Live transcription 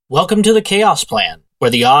Welcome to the Chaos Plan,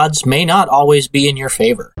 where the odds may not always be in your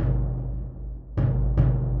favor.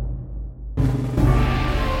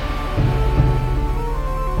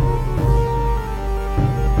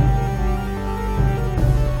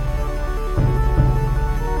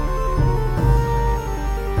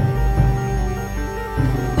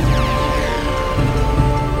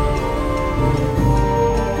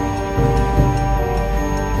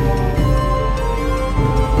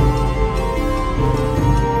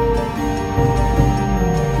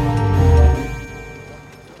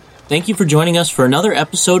 Thank you for joining us for another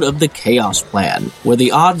episode of the Chaos Plan, where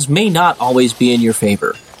the odds may not always be in your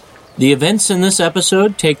favor. The events in this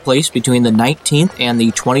episode take place between the 19th and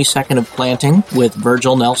the 22nd of Planting with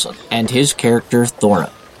Virgil Nelson and his character Thorun.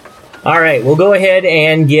 Alright, we'll go ahead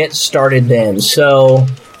and get started then. So,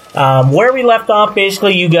 where we left off,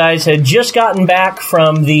 basically you guys had just gotten back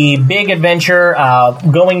from the big adventure,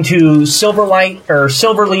 going to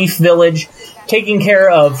Silverleaf Village, taking care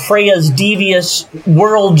of Freya's devious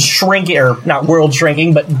grove shrinking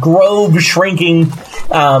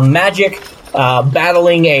magic,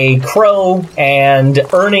 battling a crow, and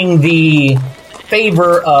earning the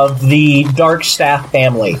favor of the Darkstaff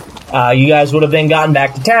family. You guys would have then gotten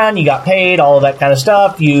back to town, you got paid, all of that kind of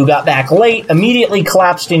stuff. You got back late, immediately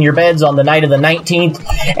collapsed in your beds on the night of the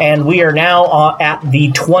 19th, and we are now at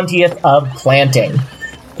the 20th of Planting.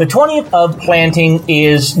 The 20th of Planting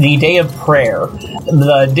is the day of prayer.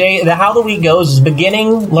 How the week goes is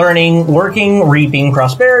beginning, learning, working, reaping,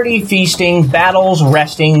 prosperity, feasting, battles,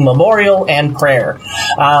 resting, memorial, and prayer.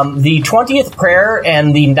 The 20th prayer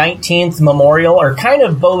and the 19th memorial are kind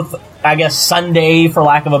of both, I guess, Sunday, for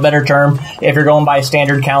lack of a better term, if you're going by a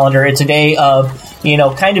standard calendar. It's a day of,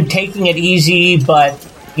 kind of taking it easy, but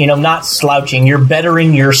not slouching. You're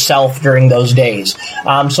bettering yourself during those days.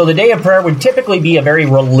 So the day of prayer would typically be a very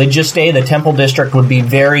religious day. The temple district would be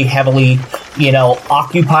very heavily,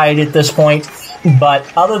 occupied at this point.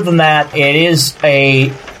 But other than that, it is a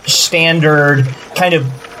standard kind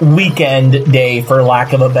of weekend day, for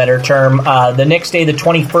lack of a better term. The next day, the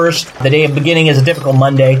 21st, the day of beginning, is a typical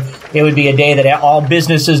Monday. It would be a day that all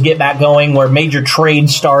businesses get back going, where major trade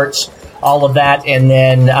starts, all of that, and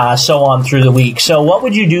then so on through the week. So what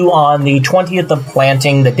would you do on the 20th of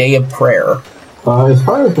Planting, the day of prayer? As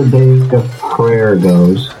far as the day of prayer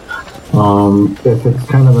goes, if it's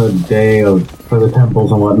kind of a day for the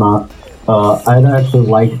temples and whatnot, I'd actually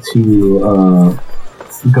like to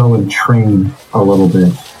go and train a little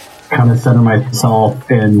bit, kind of center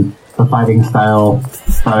myself in the fighting style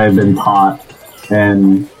that I've been taught,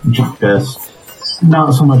 and just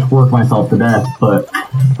not so much work myself to death, but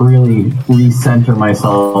really recenter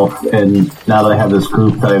myself. And now that I have this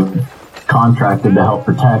group that I've contracted to help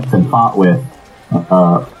protect and fought with,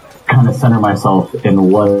 kind of center myself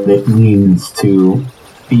in what it means to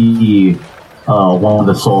be one of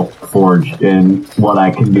the Soul Forged, and what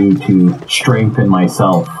I can do to strengthen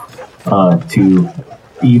myself to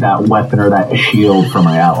be that weapon or that shield for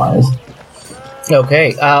my allies.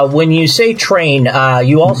 Okay, when you say train,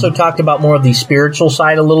 you also talked about more of the spiritual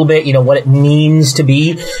side a little bit, what it means to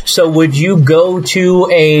be. So would you go to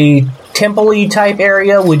a temple-y type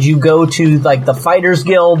area? Would you go to, like, the Fighters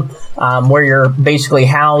Guild, where you're basically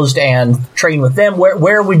housed and train with them?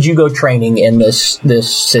 Where would you go training in this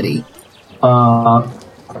city? Does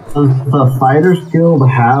the Fighters Guild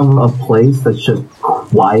have a place that's just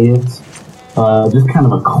quiet? Just kind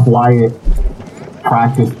of a quiet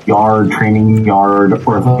practice yard, training yard,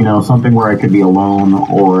 or something where I could be alone,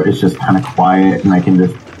 or it's just kind of quiet and I can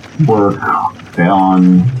just work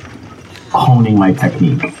on honing my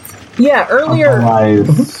technique. Yeah, earlier.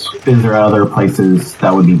 Otherwise, is there other places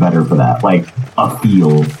that would be better for that, like a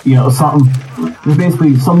field? Something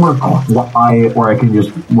basically somewhere quiet where I can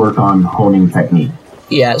just work on honing technique.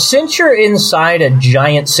 Yeah, since you're inside a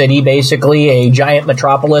giant city, basically, a giant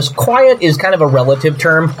metropolis, quiet is kind of a relative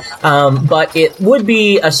term, but it would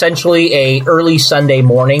be essentially a early Sunday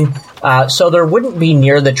morning, so there wouldn't be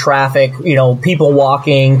near the traffic, people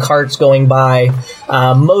walking, carts going by.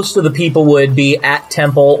 Most of the people would be at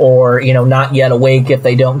temple or, not yet awake if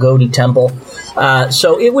they don't go to temple.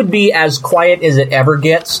 So it would be as quiet as it ever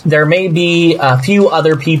gets. There may be a few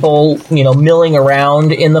other people, milling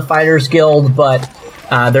around in the Fighters Guild, but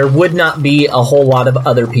there would not be a whole lot of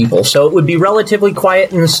other people. So it would be relatively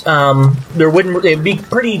quiet, and it'd be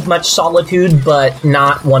pretty much solitude, but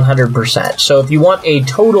not 100%. So if you want a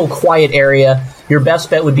total quiet area, your best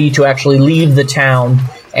bet would be to actually leave the town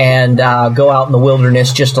and go out in the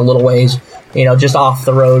wilderness just a little ways, just off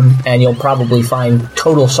the road, and you'll probably find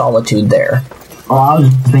total solitude there. Oh, I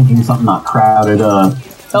was thinking something not crowded.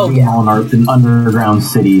 An underground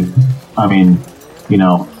city. I mean,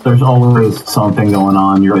 there's always something going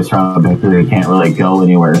on. You're always trying to victory. You can't really go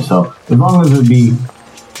anywhere. So as long as it be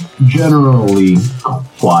generally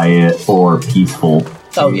quiet or peaceful,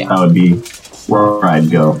 that would be where I'd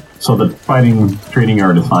go. So the fighting training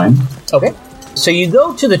yard is fine. Okay. So you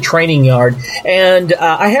go to the training yard, and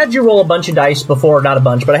I had you roll a bunch of dice before, not a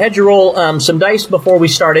bunch, but I had you roll some dice before we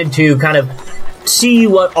started to kind of see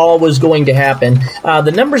what all was going to happen.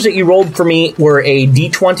 The numbers that you rolled for me were a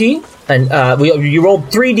D20, and you rolled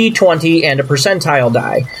 3 D20 and a percentile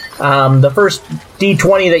die. The first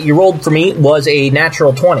D20 that you rolled for me was a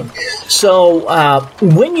natural 20. So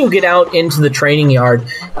when you get out into the training yard,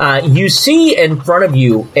 you see in front of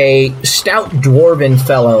you a stout dwarven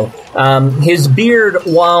fellow. His beard,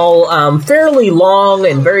 while fairly long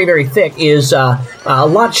and very, very thick, is a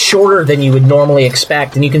lot shorter than you would normally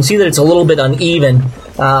expect, and you can see that it's a little bit uneven.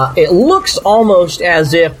 It looks almost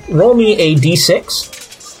as if... Roll me a D6.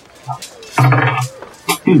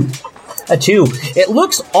 A 2. It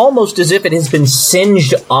looks almost as if it has been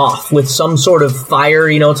singed off with some sort of fire.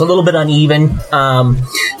 It's a little bit uneven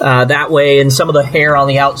that way, and some of the hair on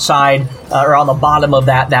the outside or on the bottom of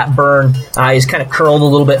that burn is kind of curled a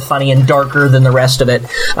little bit funny and darker than the rest of it.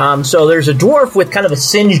 So there's a dwarf with kind of a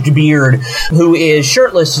singed beard who is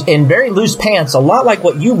shirtless in very loose pants, a lot like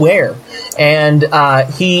what you wear, and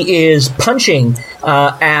he is punching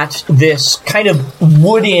at this kind of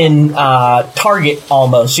wooden target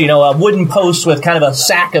almost, a wooden post with kind of a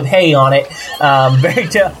sack of hay on it.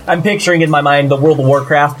 I'm picturing in my mind the World of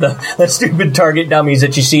Warcraft, the stupid target dummies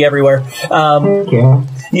that you see everywhere.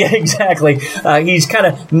 Yeah, exactly. He's kind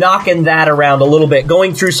of knocking that around a little bit,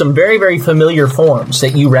 going through some very, very familiar forms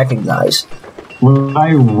that you recognize. Will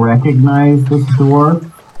I recognize this dwarf?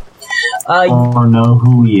 Or know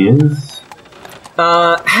who he is?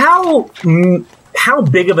 How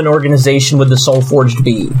big of an organization would the Soulforged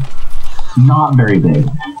be? Not very big.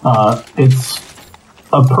 It's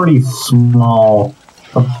a pretty small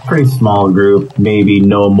group. Maybe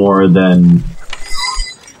no more than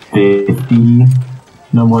 50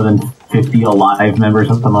 alive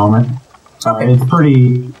members at the moment. It's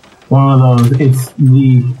pretty one of those. It's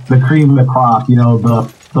the cream of the crop.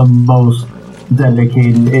 The most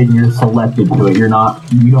dedicated, and you're selected to it. You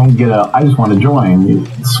don't get I just want to join.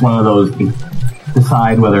 It's one of those.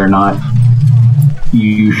 Decide whether or not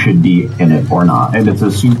you should be in it or not, and it's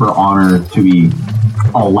a super honor to be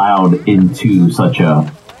allowed into such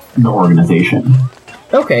the organization.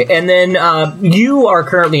 Okay, and then you are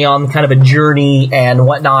currently on kind of a journey and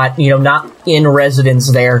whatnot, not in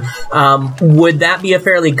residence there. Would that be a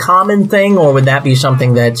fairly common thing, or would that be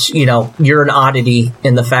something that's, you're an oddity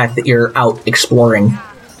in the fact that you're out exploring?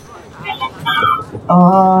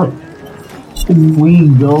 We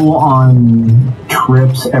go on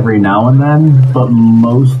trips every now and then, but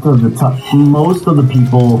most of the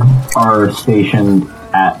people are stationed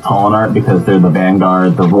at Thorun because they're the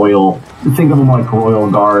vanguard, the royal. Think of them like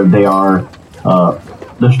royal guard. They are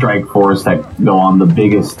the strike force that go on the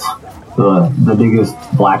biggest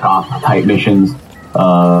Black Ops type missions.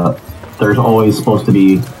 There's always supposed to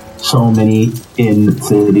be so many in the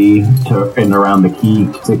city and around the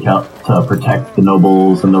keep to protect the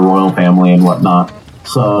nobles and the royal family and whatnot.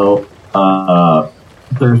 So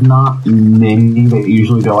there's not many that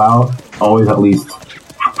usually go out. Always at least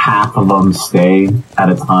half of them stay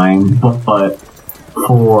at a time. But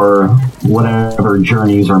for whatever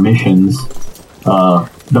journeys or missions,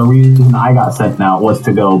 the reason I got sent out was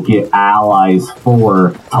to go get allies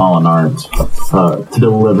for Thorun to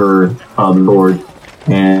deliver the Lord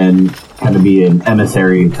and kind of be an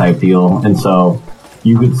emissary type deal. And so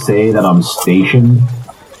you could say that I'm stationed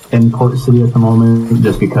in Port City at the moment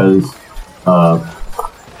just because the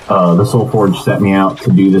Soulforge sent me out to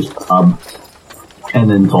do this job and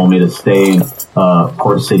then told me to stay in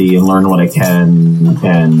Port City and learn what I can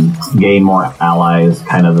and gain more allies,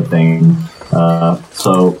 kind of a thing.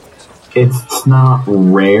 So it's not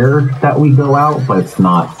rare that we go out, but it's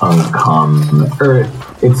not uncommon. Or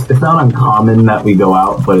it's not uncommon that we go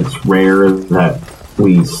out, but it's rare that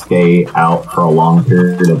we stay out for a long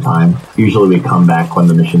period of time. Usually we come back when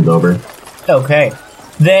the mission's over. Okay.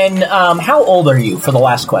 Then, how old are you for the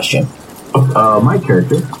last question? My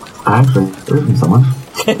character, I actually written someone,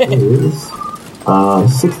 is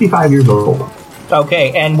 65 years old.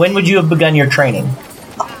 Okay, and when would you have begun your training?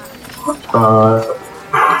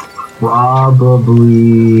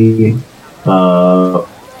 Probably,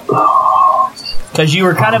 because you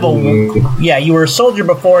were kind of you were a soldier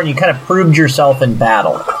before and you kind of proved yourself in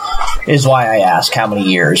battle, is why I ask how many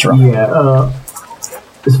years, right? Yeah,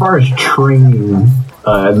 as far as training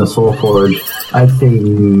in the Soulforge, I'd say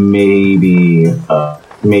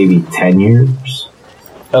maybe 10 years.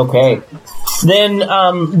 Okay. Then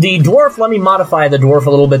the dwarf, let me modify the dwarf a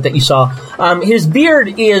little bit that you saw. His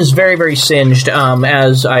beard is very, very singed,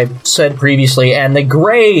 as I said previously, and the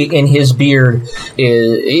gray in his beard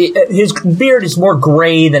is more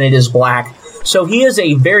gray than it is black. So he is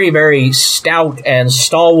a very, very stout and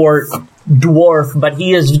stalwart dwarf, but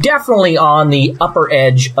he is definitely on the upper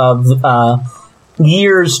edge of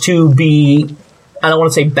years to be, I don't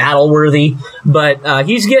want to say battle-worthy, but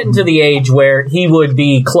he's getting to the age where he would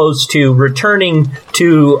be close to returning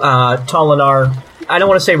to Tolinar. I don't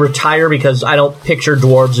want to say retire because I don't picture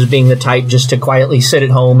dwarves as being the type just to quietly sit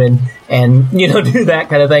at home and do that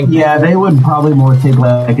kind of thing. Yeah, they would probably more take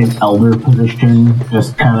like an elder position,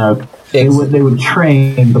 just kind of. They would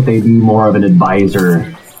train, but they'd be more of an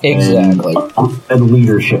advisor. Exactly. A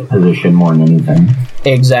leadership position more than anything.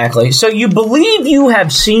 Exactly. So you believe you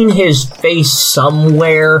have seen his face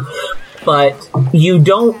somewhere, but you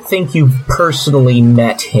don't think you've personally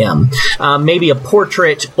met him. Maybe a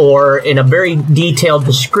portrait or in a very detailed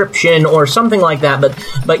description or something like that,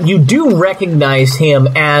 but you do recognize him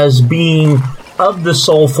as being of the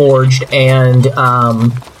Soulforged and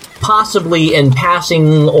possibly in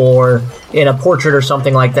passing or in a portrait or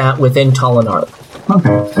something like that within Tolinar.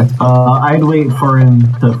 Okay. I'd wait for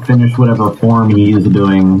him to finish whatever form he is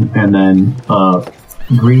doing and then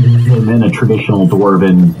greet him in a traditional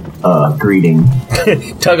dwarven greeting.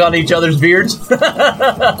 Tug on each other's beards?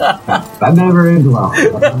 That never ends well.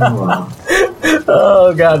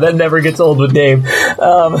 Oh, God, that never gets old with Dave.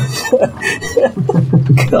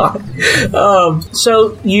 God.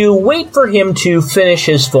 So you wait for him to finish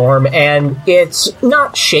his form, and it's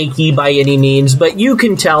not shaky by any means, but you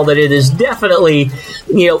can tell that it is definitely,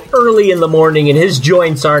 early in the morning, and his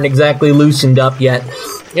joints aren't exactly loosened up yet.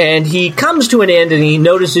 And he comes to an end, and he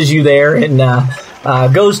notices you there, and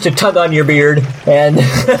goes to tug on your beard, and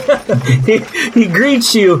he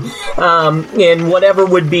greets you in whatever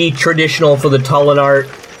would be traditional for the Tolinar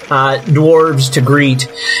dwarves to greet.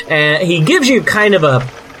 And he gives you kind of a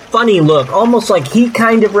funny look, almost like he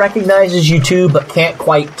kind of recognizes you too, but can't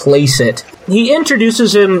quite place it. He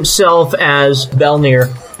introduces himself as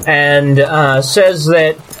Belnir and says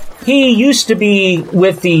that he used to be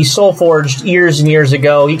with the Soulforged years and years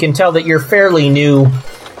ago. He can tell that you're fairly new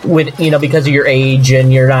with, because of your age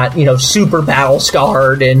and you're not, super battle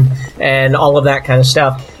scarred and all of that kind of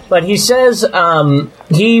stuff. But he says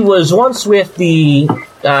he was once with the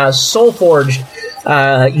Soulforged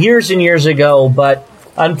years and years ago, but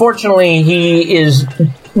unfortunately he is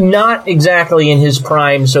not exactly in his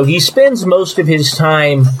prime, so he spends most of his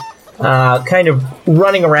time kind of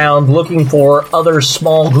running around looking for other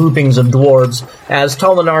small groupings of dwarves, as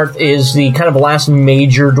Tolinar is the kind of last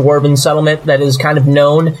major dwarven settlement that is kind of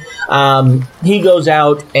known. He goes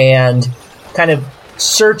out and kind of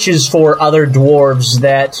searches for other dwarves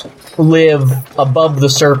that live above the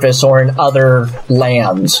surface or in other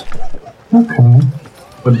lands. Okay.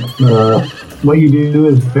 But what you do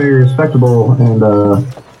is very respectable and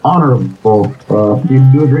honorable. You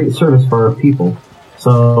do a great service for our people.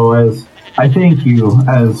 So as I thank you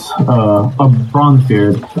as a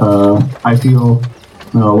Bronzebeard, I feel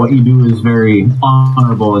what you do is very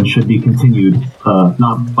honorable and should be continued,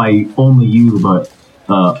 not by only you, but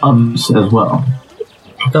us as well.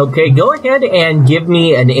 Okay, go ahead and give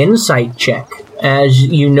me an insight check as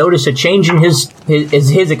you notice a change in his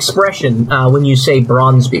expression when you say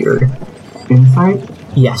Bronzebeard. Insight?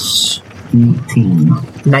 Yes. 19.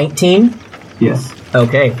 19? Yes.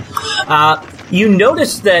 Okay. You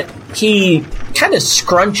notice that he kind of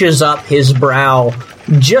scrunches up his brow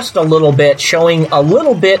just a little bit, showing a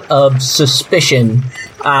little bit of suspicion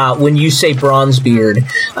when you say Bronzebeard,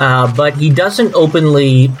 but he doesn't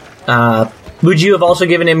openly... would you have also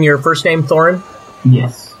given him your first name, Thorun?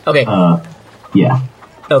 Yes. Okay. Yeah.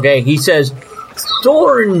 Okay, he says,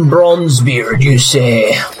 Thorun Bronzebeard, you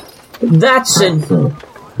say? That's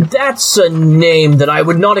a name that I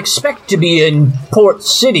would not expect to be in Port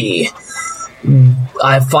City.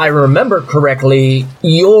 If I remember correctly,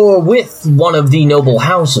 you're with one of the noble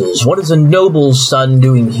houses. What is a noble's son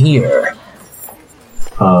doing here?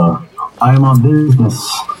 I am on business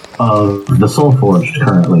of the Soulforged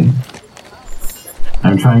currently.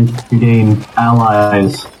 I'm trying to gain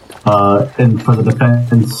allies for the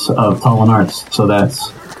defense of Tolinar, so that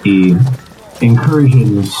the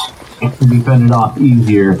incursions can be fended off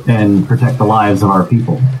easier and protect the lives of our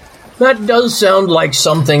people. That does sound like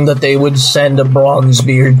something that they would send a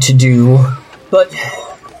Bronzebeard to do, but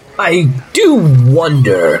I do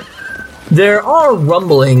wonder. There are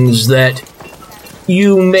rumblings that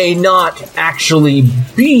you may not actually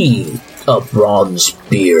be a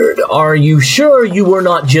Bronzebeard. Are you sure you were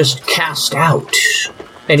not just cast out?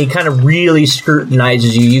 and he kind of really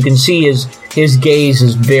scrutinizes you. You can see his gaze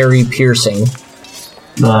is very piercing.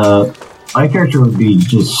 My character would be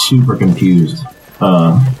just super confused.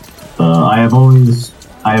 I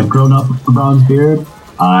have grown up with the Bronzebeard.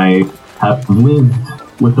 I have lived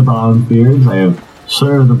with the Bronzebeards. I have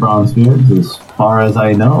served the Bronzebeards. As far as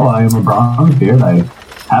I know, I am a Bronzebeard. I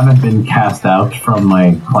haven't been cast out from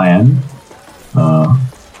my clan.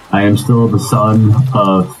 I am still the son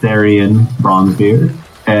of Thorun Bronzebeard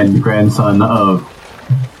and grandson of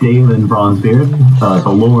Dalen Bronzebeard, the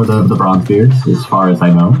Lord of the Bronzebeards, as far as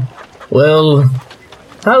I know. Well,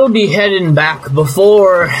 I'll be heading back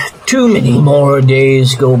before too many more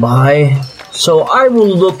days go by, so I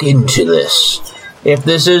will look into this. If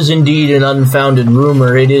this is indeed an unfounded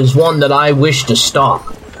rumor, it is one that I wish to stop.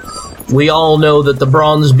 We all know that the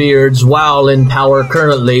Bronzebeards, while in power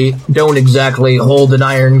currently, don't exactly hold an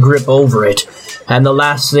iron grip over it, and the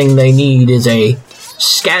last thing they need is a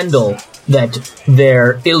scandal that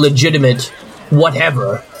their illegitimate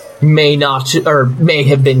whatever may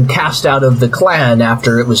have been cast out of the clan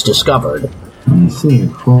after it was discovered. I see.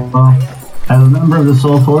 Well, as a member of the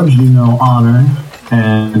Soulforge, you know honor,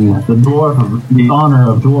 and the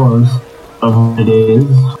honor of dwarves of what it is.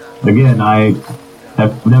 Again, I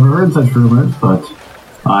have never heard such rumors, but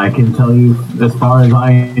I can tell you, as far as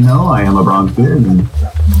I know, I am a Bronzebeard, and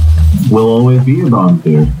will always be a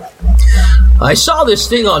Bronzebeard. I saw this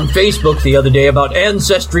thing on Facebook the other day about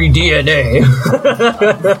ancestry DNA.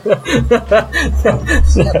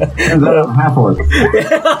 Half-orc.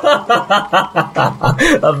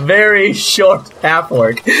 A very short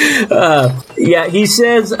half-orc. Yeah, he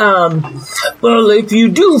says, well, if you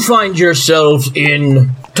do find yourself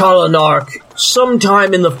in Talanark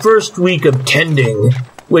sometime in the first week of tending,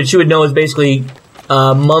 which you would know is basically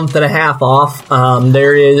a month and a half off.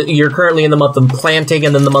 You're currently in the month of planting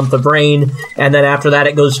and then the month of rain, and then after that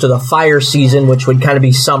it goes to the fire season, which would kind of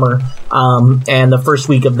be summer, and the first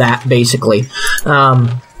week of that, basically.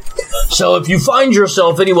 So if you find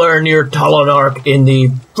yourself anywhere near Talanark in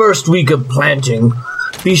the first week of planting,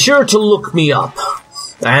 be sure to look me up,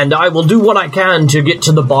 and I will do what I can to get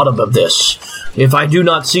to the bottom of this. If I do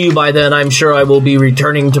not see you by then, I'm sure I will be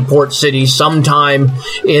returning to Port City sometime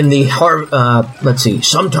in the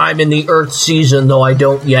sometime in the Earth season, though I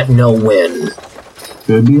don't yet know when. It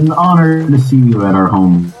would be an honor to see you at our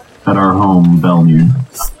home, Belmere.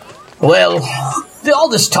 Well, all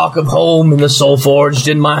this talk of home and the Soulforged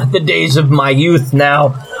in the days of my youth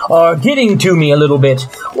now are getting to me a little bit.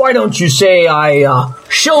 Why don't you say I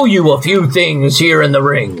show you a few things here in the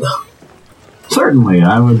ring? Certainly,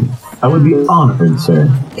 I would be honored, sir.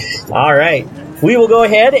 All right. We will go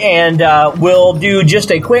ahead and we'll do just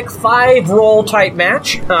a quick 5-roll type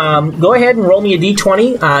match. Go ahead and roll me a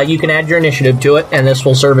d20. You can add your initiative to it, and this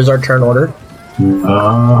will serve as our turn order.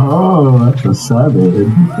 Oh, that's a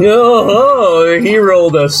 7. Oh, he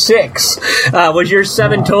rolled a 6. Was yours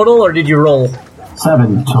 7 total, or did you roll?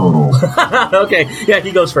 7 total. Okay, yeah,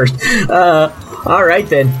 he goes first. All right,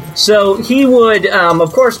 then. So he would,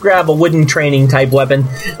 of course, grab a wooden training type weapon,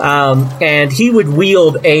 and he would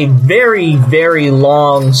wield a very, very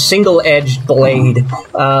long single-edged blade.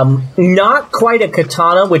 Not quite a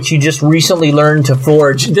katana, which you just recently learned to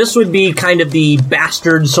forge. This would be kind of the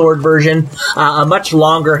bastard sword version, a much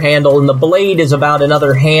longer handle, and the blade is about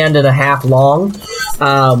another hand and a half long.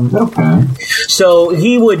 Okay. So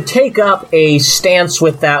he would take up a stance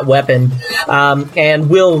with that weapon, and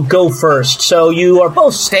will go first. So you are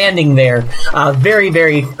both standing there, very,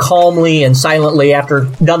 very calmly and silently after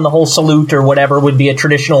done the whole salute or whatever would be a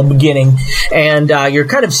traditional beginning, and you're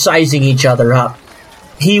kind of sizing each other up.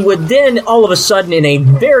 He would then, all of a sudden, in a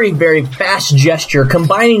very, very fast gesture,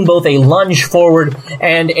 combining both a lunge forward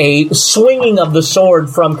and a swinging of the sword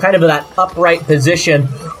from kind of that upright position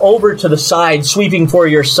over to the side, sweeping for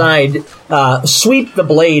your side, sweep the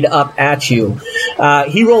blade up at you.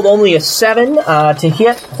 He rolled only a 7 to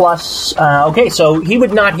hit, plus... okay, so he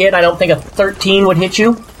would not hit. I don't think a 13 would hit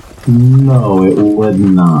you. No, it would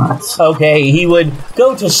not. Okay, he would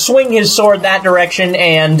go to swing his sword that direction,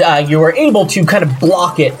 and you were able to kind of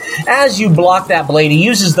block it. As you block that blade, he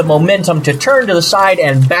uses the momentum to turn to the side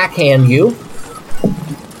and backhand you.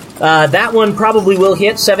 That one probably will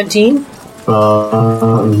hit 17.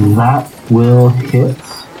 That will hit.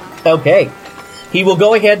 Okay. He will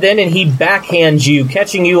go ahead then and he backhands you,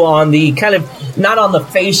 catching you on the kind of, not on the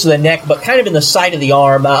face of the neck, but kind of in the side of the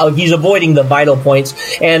arm. He's avoiding the vital points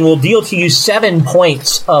and will deal to you 7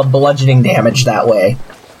 points of bludgeoning damage that way.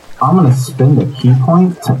 I'm going to spend a key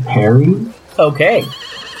point to parry. Okay.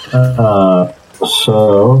 So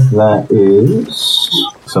that is...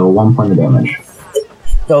 So 1 point of damage.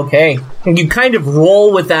 Okay. And you kind of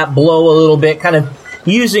roll with that blow a little bit, kind of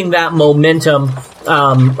using that momentum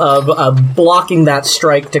of blocking that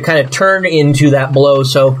strike to kind of turn into that blow.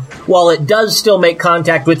 So while it does still make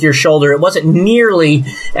contact with your shoulder, it wasn't nearly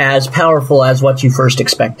as powerful as what you first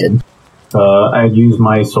expected. I'd use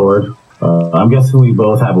my sword. I'm guessing we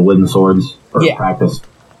both have wooden swords or practice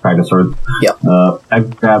swords. Yep. I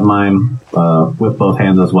grab mine with both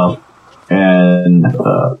hands as well and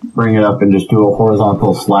bring it up and just do a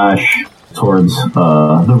horizontal slash towards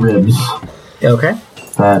the ribs. Okay.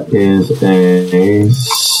 That is a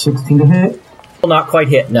 16 to hit. Will not quite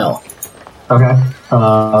hit, no. Okay.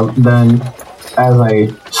 Then as I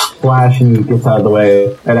splash and he gets out of the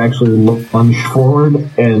way, I'd actually lunge forward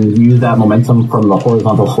and use that momentum from the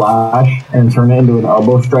horizontal slash and turn it into an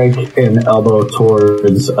elbow strike and elbow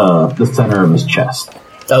towards the center of his chest.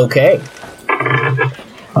 Okay.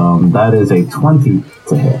 That is a 20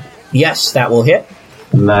 to hit. Yes, that will hit.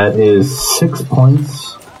 And that is 6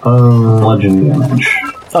 points of bludgeoning damage.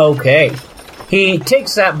 Okay. He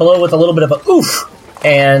takes that blow with a little bit of a oof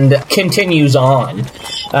and continues on.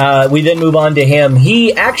 We then move on to him.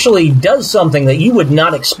 He actually does something that you would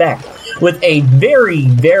not expect with a very,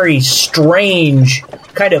 very strange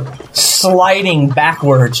kind of sliding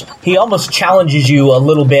backwards. He almost challenges you a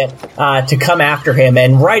little bit to come after him,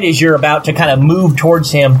 and right as you're about to kind of move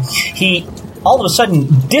towards him, he all of a sudden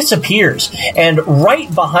disappears, and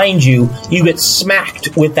right behind you, you get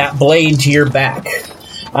smacked with that blade to your back.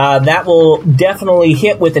 That will definitely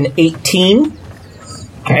hit with an 18.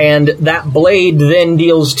 And that blade then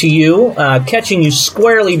deals to you, catching you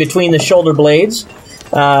squarely between the shoulder blades,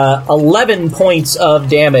 11 points of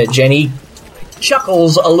damage, and he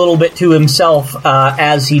chuckles a little bit to himself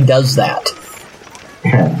as he does that.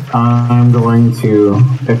 Okay, I'm going to,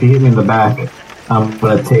 if he hit me in the back, I'm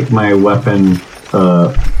going to take my weapon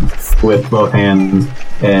with both hands,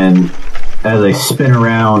 and as I spin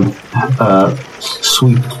around,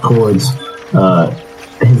 sweep towards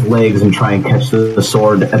his legs and try and catch the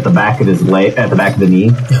sword at the back of his leg, at the back of the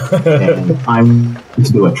knee. And I'm going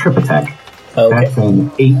to do a trip attack. Okay. That's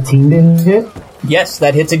an 18 to hit. Yes,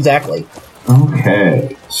 that hits exactly.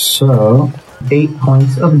 Okay, so 8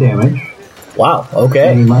 points of damage. Wow,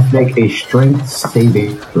 okay. And he must make a strength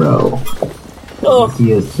saving throw. Oh.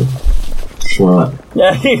 He is what?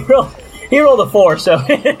 Yeah, he rolled a 4, so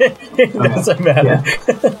it doesn't matter.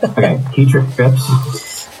 Yeah. Okay, he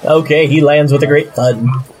trips. Okay, he lands with a great thud.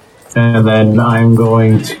 And then I'm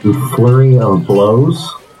going to flurry of blows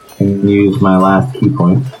and use my last key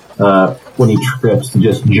point. When he trips, to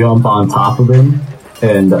just jump on top of him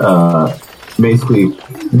and basically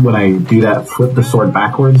when I do that, flip the sword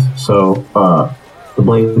backwards. So the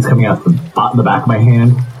blade is coming out the back of my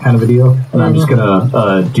hand, kind of a deal. And I'm just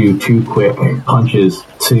gonna do 2 quick punches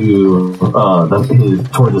to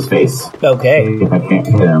towards his face. Okay. See if I can't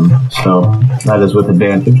hit him. So that is with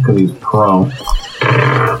advantage because he's prone.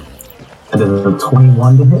 That is a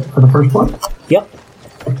 21 to hit for the first one. Yep.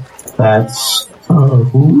 That's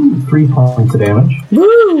 3 points of damage.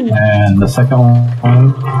 Woo! And the second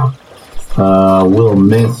one will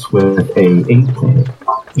miss with a 8 to hit.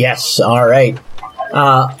 Yes, all right.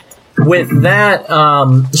 With that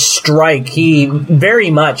strike, he very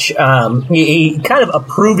much, he kind of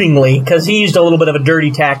approvingly, because he used a little bit of a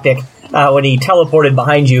dirty tactic when he teleported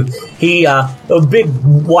behind you, he, a big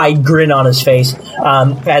wide grin on his face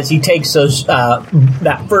as he takes those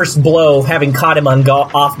that first blow, having caught him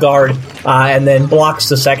off guard, and then blocks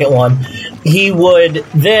the second one. He would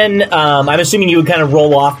then, I'm assuming you would kind of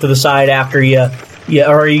roll off to the side after you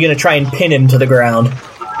or are you going to try and pin him to the ground?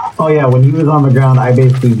 Oh yeah, when he was on the ground, I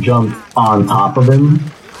basically jumped on top of him,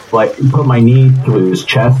 like put my knee to his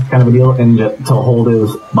chest, kind of a deal, and to hold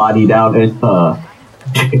his body down, it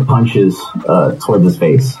punches towards his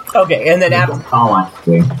face. Okay, and then after.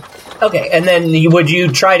 Okay, and then would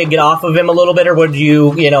you try to get off of him a little bit, or would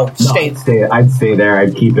you, stay? No, I'd stay there.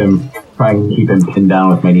 I'd try and keep him pinned down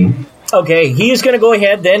with my knee. Okay, he's going to go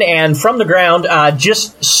ahead then, and from the ground,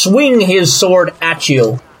 just swing his sword at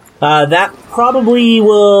you. That probably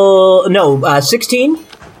will... No, 16?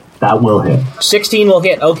 That will hit. 16 will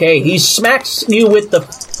hit. Okay, he smacks you with the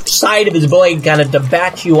side of his blade kind of to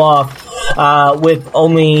bat you off with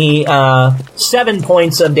only 7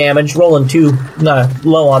 points of damage, rolling 2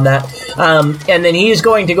 low on that. And then he's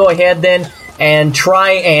going to go ahead then and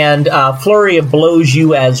try and flurry of blows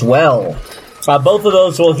you as well. Both of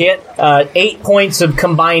those will hit. 8 points of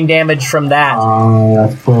combined damage from that. Oh,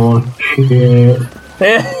 that's bullshit.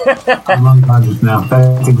 I'm unconscious now.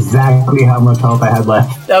 That's exactly how much health I had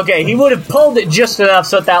left. Okay, he would have pulled it just enough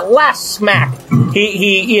so at that last smack,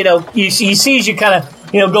 he sees you kind of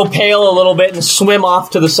go pale a little bit and swim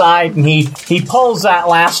off to the side, and he pulls that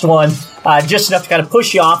last one just enough to kind of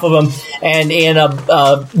push you off of him, and in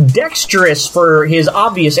a dexterous for his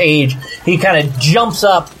obvious age, he kind of jumps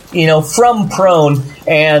up, from prone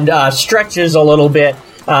and stretches a little bit,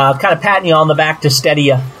 kind of patting you on the back to steady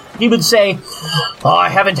you. He would say, I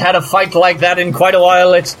haven't had a fight like that in quite a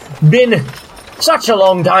while. It's been such a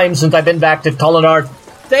long time since I've been back to Tolinar.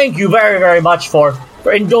 Thank you very, very much for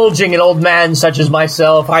indulging an old man such as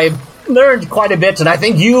myself. I've learned quite a bit, and I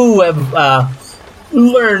think you have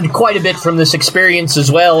learned quite a bit from this experience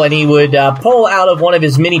as well. And he would pull out of one of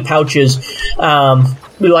his mini pouches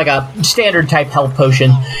like a standard type health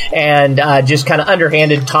potion and just kind of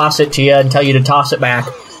underhanded toss it to you and tell you to toss it back,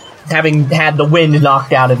 having had the wind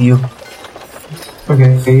knocked out of you.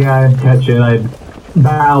 Okay, yeah, I'd catch it. I'd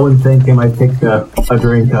bow and thank him. I'd take a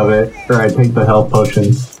drink of it, or I'd take the health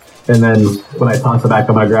potion. And then when I toss it back,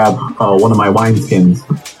 I'm going to grab one of my wineskins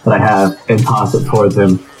that I have and toss it towards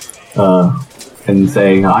him and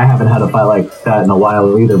say, I haven't had a fight like that in a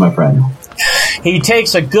while either, my friend. He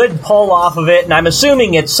takes a good pull off of it, and I'm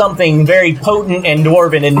assuming it's something very potent and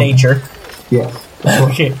dwarven in nature. Yes.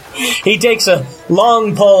 Okay. He takes a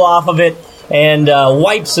long pull off of it and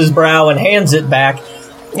wipes his brow and hands it back,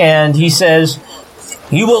 and he says,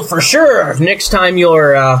 you will for sure, next time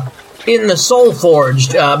you're in the Soul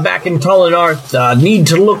Forged back in Tolinar, need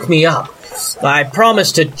to look me up. I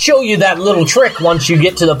promise to show you that little trick once you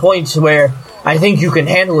get to the point where I think you can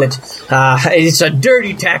handle it. It's a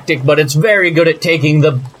dirty tactic, but it's very good at taking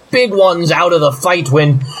the big ones out of the fight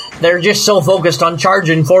when they're just so focused on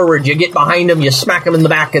charging forward. You get behind them, you smack them in the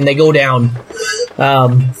back, and they go down.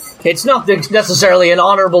 It's not necessarily an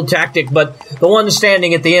honorable tactic, but the one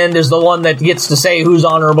standing at the end is the one that gets to say who's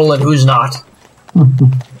honorable and who's not.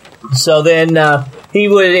 So then he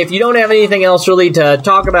would, if you don't have anything else really to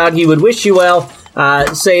talk about, he would wish you well,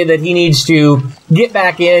 say that he needs to get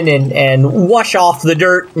back in and wash off the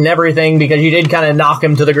dirt and everything because you did kind of knock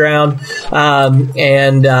him to the ground,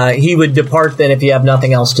 and he would depart then if you have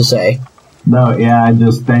nothing else to say. No, yeah, I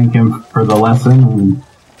just thank him for the lesson and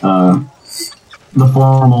the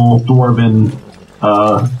formal dwarven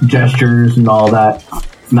gestures and all that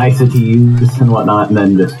niceties and whatnot, and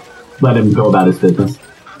then just let him go about his business.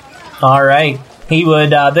 All right. He would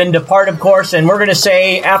then depart, of course, and we're going to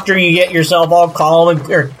say after you get yourself all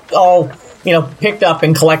calm or all, picked up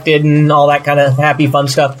and collected and all that kind of happy, fun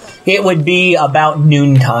stuff, it would be about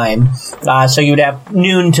noontime. So you'd have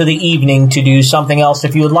noon to the evening to do something else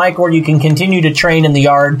if you would like, or you can continue to train in the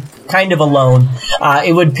yard kind of alone.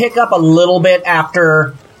 It would pick up a little bit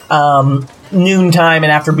after noontime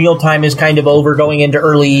and after mealtime is kind of over, going into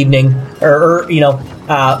early evening, or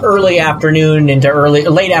early afternoon into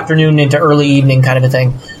late afternoon into early evening kind of a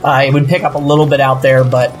thing. It would pick up a little bit out there,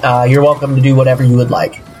 but you're welcome to do whatever you would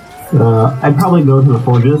like. I'd probably go to the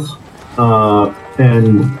forges,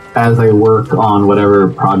 and as I work on whatever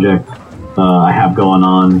project I have going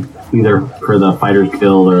on, either for the Fighters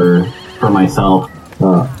Guild or for myself.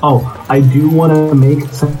 I do want to make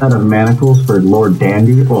a set of manacles for Lord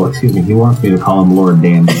Dandy. Oh, excuse me, he wants me to call him Lord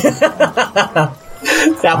Dandy.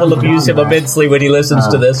 That will amuse him immensely when he listens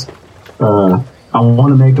to this. I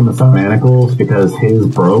want to make him a set of manacles because his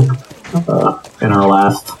broke in our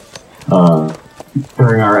last,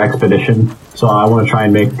 during our expedition. So I want to try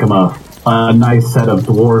and make him a nice set of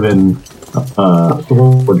dwarven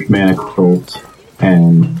manacles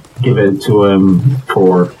and give it to him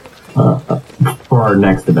for our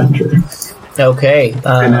next adventure. Okay.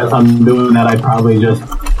 And as I'm doing that, I probably just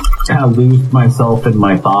kind of lose myself in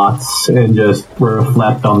my thoughts and just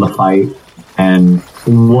reflect on the fight and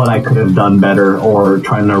what I could have done better, or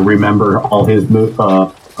trying to remember all his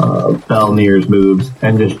Belnir's moves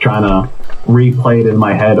and just trying to replay it in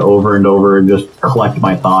my head over and over and just collect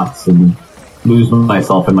my thoughts and lose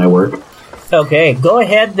myself in my work. Okay, go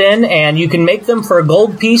ahead then, and you can make them for a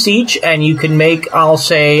gold piece each, and you can make, I'll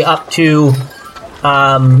say, up to 3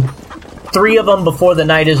 of them before the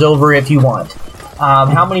night is over if you want.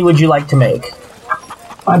 How many would you like to make?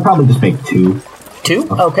 I'd probably just make 2. 2?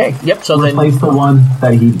 Okay, yep. So then replace the one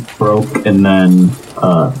that he broke, and then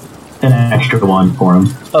an extra one for him.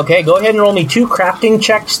 Okay, go ahead and roll me 2 crafting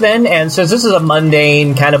checks then, and since this is a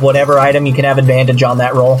mundane kind of whatever item, you can have advantage on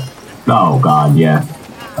that roll. Oh, God, yeah.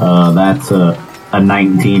 That's a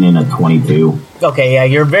 19 and a 22. Okay, yeah,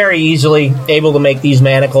 you're very easily able to make these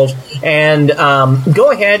manacles. And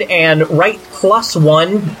go ahead and write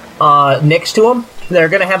 +1 next to them. They're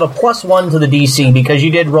going to have a +1 to the DC because you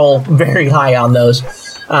did roll very high on those.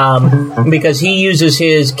 Because he uses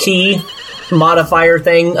his key modifier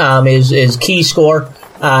thing, his key score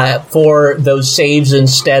for those saves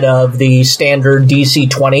instead of the standard DC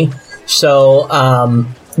 20. So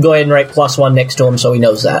go ahead and write +1 next to him so he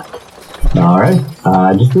knows that. All right.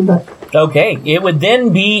 I just did that. Okay. It would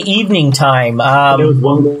then be evening time. It was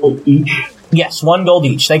 1 gold each. Yes, 1 gold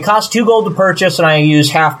each. They cost 2 gold to purchase, and I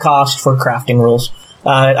use half cost for crafting rules.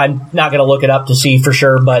 I'm not going to look it up to see for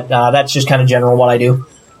sure, but that's just kind of general what I do.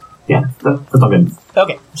 Yeah, that's all good.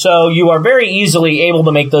 Okay, so you are very easily able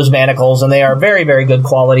to make those manacles, and they are very, very good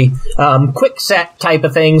quality. Quick set type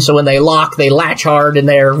of thing, so when they lock, they latch hard, and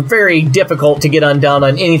they're very difficult to get undone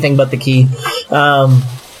on anything but the key.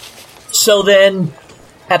 So then,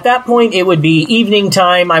 at that point, it would be evening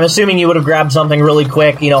time. I'm assuming you would have grabbed something really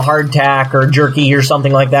quick, hardtack or jerky or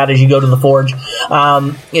something like that as you go to the forge.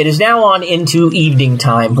 It is now on into evening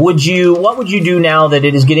time. What would you do now that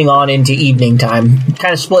it is getting on into evening time?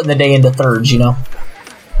 Kind of splitting the day into thirds,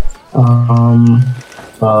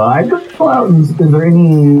 I just go out and, is there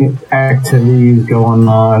any activities going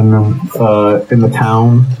on in the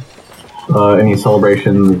town? Any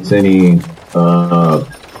celebrations?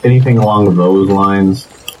 Anything along those lines?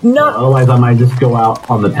 No. Otherwise, I might just go out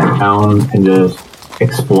on the town and just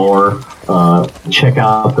explore, check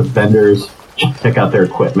out the vendors, check out their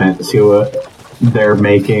equipment, see what they're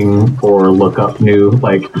making, or look up new,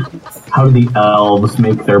 like, how do the elves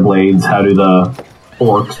make their blades? How do the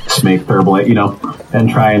orcs make their blade? And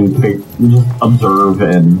try and just observe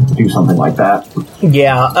and do something like that.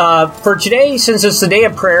 Yeah. For today, since it's the day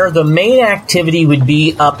of prayer, the main activity would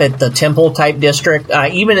be up at the temple type district,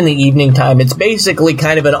 even in the evening time. It's basically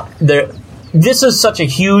kind of this is such a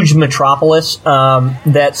huge metropolis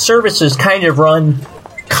that services kind of run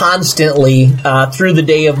constantly through the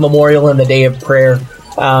day of memorial and the day of prayer,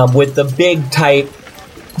 with the big type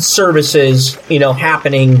services,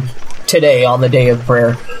 happening today on the day of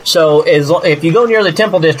prayer. So if you go near the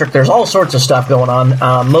temple district, there's all sorts of stuff going on,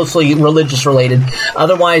 mostly religious related.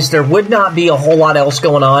 Otherwise, there would not be a whole lot else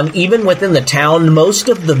going on. Even within the town, most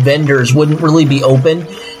of the vendors wouldn't really be open.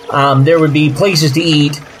 There would be places to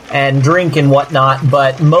eat and drink and whatnot,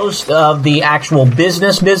 but most of the actual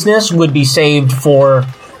business would be saved for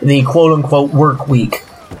the quote-unquote work week.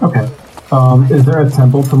 Okay. Is there a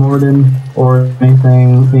temple to Morden or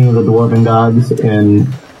anything, any of the dwarven gods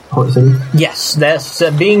in Port City? Yes, that's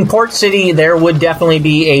being Port City. There would definitely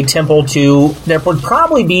be a temple to. There would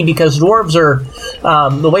probably be, because dwarves are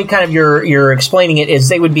the way kind of you're explaining it is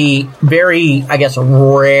they would be very, I guess,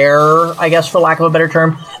 rare. I guess for lack of a better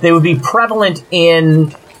term, they would be prevalent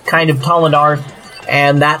in kind of Talondarth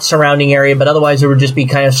and that surrounding area, but otherwise there would just be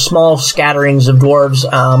kind of small scatterings of dwarves,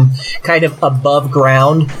 kind of above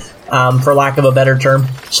ground. For lack of a better term.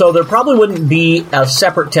 So there probably wouldn't be a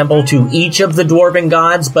separate temple to each of the dwarven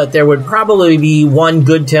gods, but there would probably be one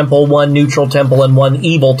good temple, one neutral temple, and one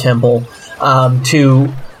evil temple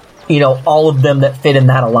to, all of them that fit in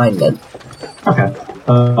that alignment. Okay.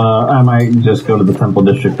 I might just go to the temple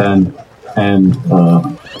district then and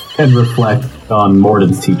reflect on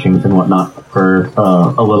Morden's teachings and whatnot for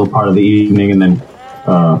a little part of the evening, and then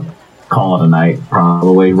call it a night,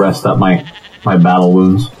 probably rest up my battle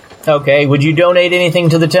wounds. Okay, would you donate anything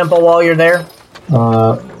to the temple while you're there?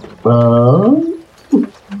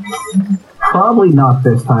 Probably not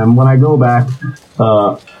this time. When I go back,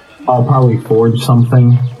 I'll probably forge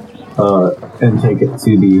something and take it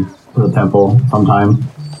to the temple sometime.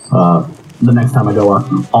 The next time I go,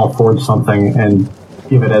 I'll forge something and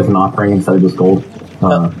give it as an offering instead of just gold.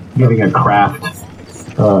 Giving a craft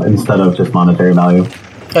instead of just monetary value.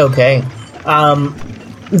 Okay.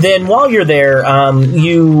 Then while you're there,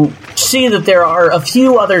 you see that there are a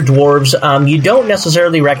few other dwarves. You don't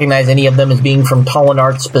necessarily recognize any of them as being from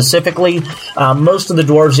Talondarth specifically. Most of the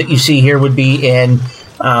dwarves that you see here would be in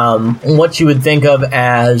what you would think of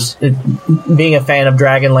as being a fan of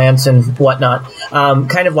Dragonlance and whatnot.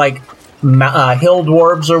 Kind of like hill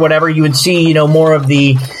dwarves or whatever. You would see, more of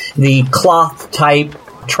the cloth type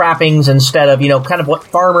trappings instead of, kind of what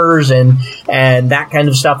farmers and that kind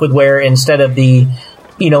of stuff would wear instead of the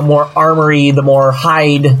more armory, the more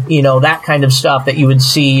hide, that kind of stuff that you would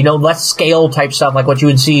see, less scale type stuff like what you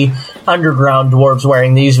would see underground dwarves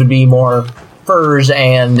wearing. These would be more furs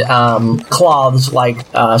and cloths like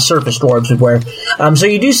surface dwarves would wear. So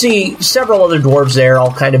you do see several other dwarves there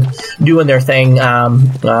all kind of doing their thing,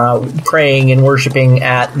 praying and worshiping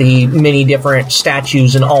at the many different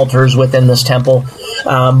statues and altars within this temple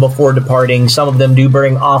before departing. Some of them do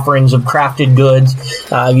bring offerings of crafted goods.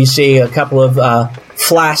 You see a couple of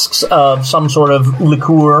flasks of some sort of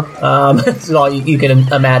liqueur, is all you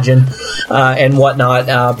can imagine, and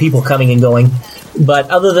whatnot, people coming and going. But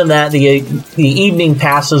other than that, the evening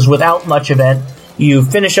passes without much event. you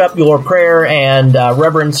finish up your prayer and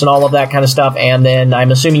reverence and all of that kind of stuff, and then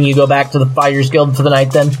I'm assuming you go back to the Fighters Guild for the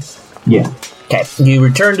night then? Yeah. Okay, you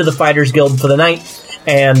return to the Fighters Guild for the night,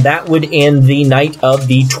 and that would end the night of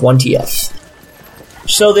the 20th.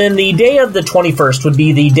 So then the day of the 21st would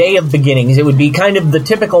be the day of beginnings. It would be kind of the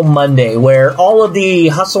typical Monday where all of the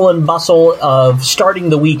hustle and bustle of starting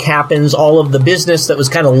the week happens, all of the business that was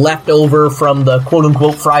kind of left over from the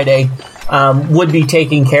quote-unquote Friday would be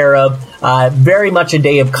taken care of. Very much a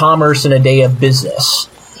day of commerce and a day of business.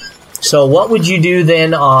 So what would you do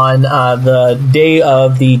then on the day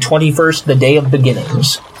of the 21st, the day of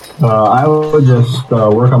beginnings? I would just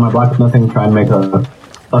work on my blacksmithing, try and make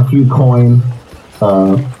a few coin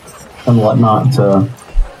and whatnot to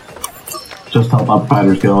just help out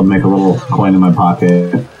Fighters Guild, make a little coin in my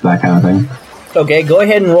pocket, that kind of thing. Okay, go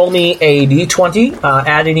ahead and roll me a d20.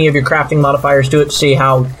 Add any of your crafting modifiers to it to see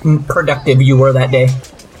how productive you were that day.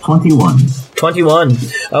 21. 21.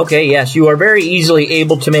 Okay, yes, you are very easily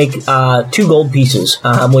able to make 2 gold pieces,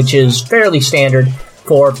 which is fairly standard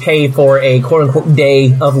for pay for a quote-unquote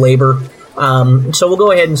day of labor. So we'll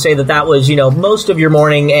go ahead and say that was, most of your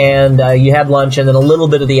morning, and you had lunch, and then a little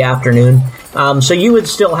bit of the afternoon. So you would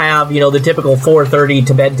still have, the typical 4:30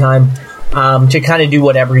 to bedtime to kind of do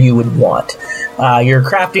whatever you would want. Your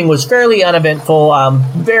crafting was fairly uneventful,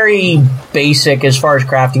 very basic as far as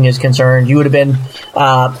crafting is concerned. You would have been,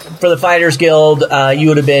 for the Fighters Guild, you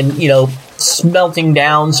would have been, smelting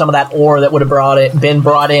down some of that ore that would have been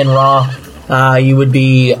brought in raw. You would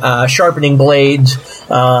be sharpening blades,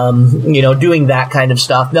 doing that kind of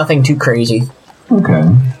stuff. Nothing too crazy. Okay.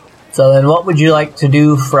 So then what would you like to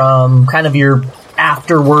do from kind of your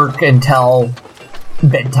after work until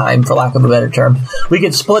bedtime, for lack of a better term? We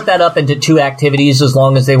could split that up into 2 activities as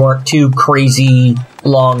long as they weren't too crazy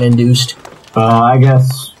long induced. I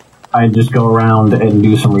guess I'd just go around and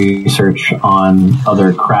do some research on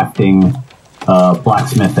other crafting,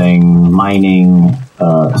 blacksmithing, mining,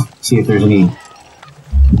 see if there's any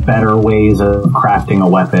better ways of crafting a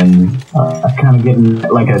weapon. Kind of getting,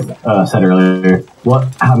 like I said earlier,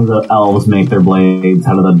 how do the elves make their blades?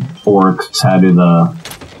 How do the orcs? How do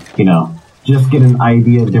just get an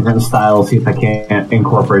idea of different styles, see if I can't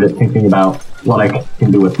incorporate it, thinking about what I can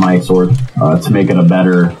do with my sword to make it a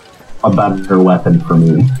better weapon for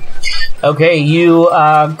me. Okay, you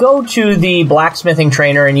go to the blacksmithing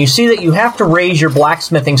trainer, and you see that you have to raise your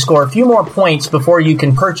blacksmithing score a few more points before you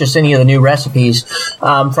can purchase any of the new recipes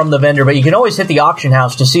from the vendor, but you can always hit the auction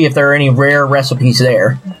house to see if there are any rare recipes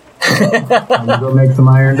there. I'm gonna go make some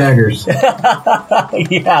iron daggers.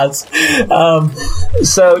 Yes.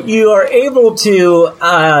 So you are able to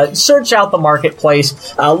search out the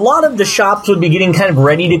marketplace. A lot of the shops would be getting kind of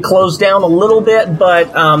ready to close down a little bit,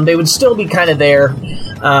 but they would still be kind of there.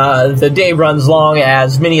 The day runs long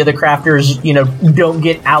as many of the crafters, don't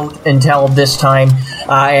get out until this time.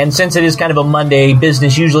 And since it is kind of a Monday,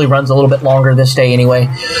 business usually runs a little bit longer this day anyway.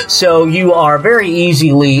 So you are very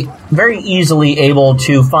easily able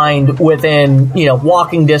to find within,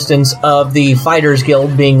 walking distance of the Fighters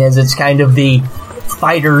Guild, being as it's kind of the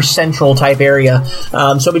fighter central type area.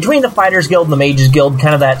 So between the Fighters Guild and the Mages Guild,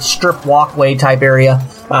 kind of that strip walkway type area,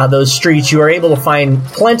 those streets, you are able to find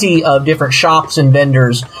plenty of different shops and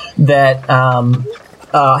vendors that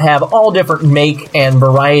have all different make and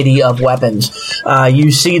variety of weapons.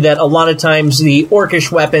 You see that a lot of times the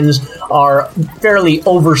orcish weapons are fairly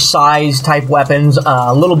oversized type weapons,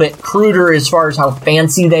 a little bit cruder as far as how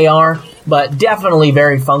fancy they are, but definitely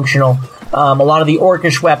very functional. A lot of the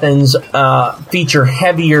orcish weapons feature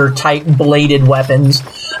heavier type bladed weapons,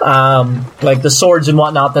 like the swords and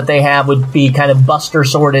whatnot that they have would be kind of buster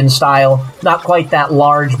sword in style, not quite that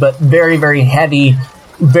large, but very, very heavy,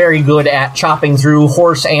 very good at chopping through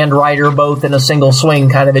horse and rider both in a single swing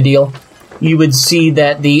kind of a deal. You would see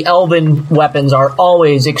that the elven weapons are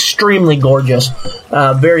always extremely gorgeous,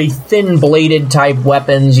 very thin bladed type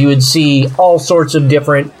weapons. You would see all sorts of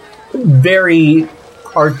different, very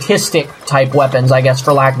artistic type weapons, I guess,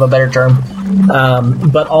 for lack of a better term,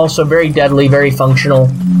 but also very deadly, very functional.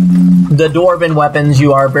 The dwarven weapons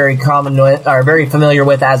you are very familiar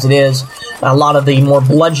with as it is. A lot of the more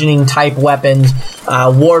bludgeoning type weapons,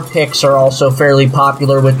 war picks are also fairly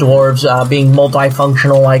popular with dwarves, being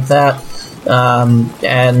multifunctional like that,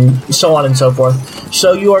 and so on and so forth.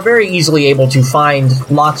 So you are very easily able to find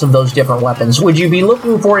lots of those different weapons. Would you be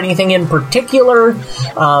looking for anything in particular,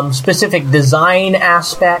 specific design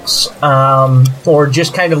aspects, or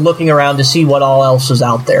just kind of looking around to see what all else is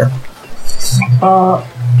out there?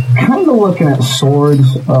 Kind of looking at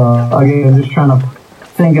swords. Again, just trying to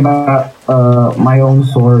think about my own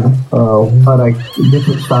sword,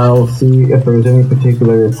 different styles, see if there's any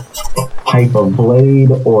particular type of blade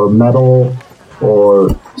or metal or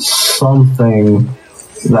something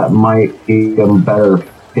that might be a better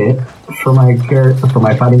fit for my character, for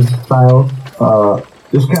my fighting style.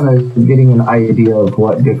 Just kind of getting an idea of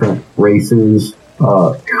what different races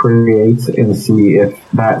creates and see if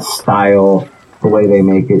that style, the way they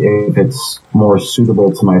make it, if it's more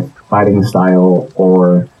suitable to my fighting style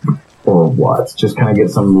or what. Just kind of get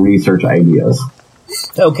some research ideas.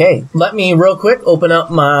 Okay, let me real quick open up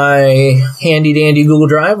my handy-dandy Google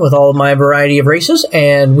Drive with all of my variety of races,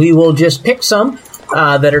 and we will just pick some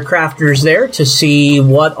that are crafters there to see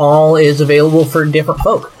what all is available for different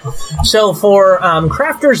folk. So for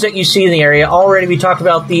crafters that you see in the area, already we talked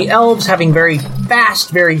about the elves having very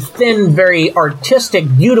fast, very thin, very artistic,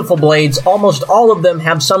 beautiful blades. Almost all of them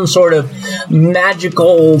have some sort of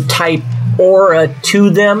magical type aura to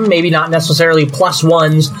them, maybe not necessarily plus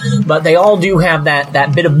ones, but they all do have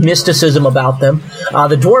that bit of mysticism about them.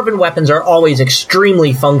 The dwarven weapons are always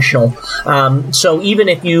extremely functional. So even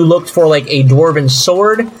if you looked for like a dwarven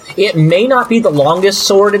sword, it may not be the longest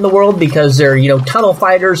sword in the world because they're, tunnel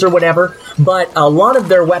fighters or whatever, but a lot of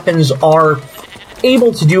their weapons are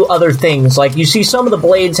able to do other things. Like you see some of the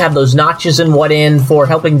blades have those notches in one end for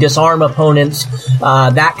helping disarm opponents,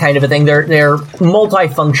 that kind of a thing. They're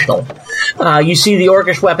multifunctional. You see the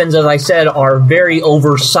orcish weapons, as I said, are very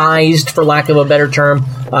oversized, for lack of a better term.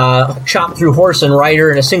 Chop through horse and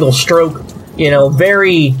rider in a single stroke.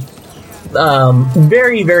 Very,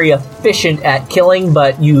 very efficient at killing,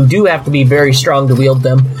 but you do have to be very strong to wield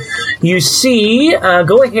them. You see,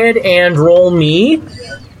 go ahead and roll me.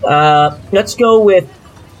 Let's go with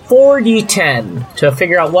 4d10 to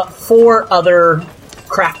figure out what 4 other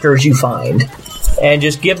crafters you find. And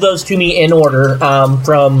just give those to me in order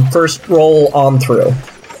from first roll on through.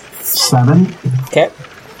 7. Okay.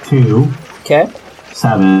 2. Okay.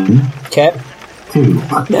 7. Okay. 2.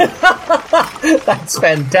 That's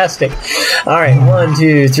fantastic. All right. 1,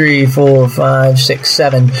 2, 3, 4, 5, 6,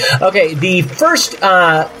 7. Okay. The first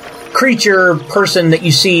creature person that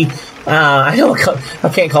you see, I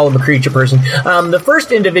can't call him a creature person. The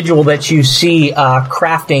first individual that you see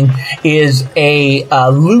crafting is a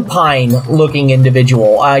lupine-looking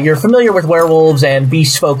individual. You're familiar with werewolves and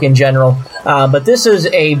beast folk in general, but this is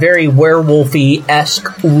a very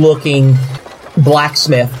werewolfy-esque looking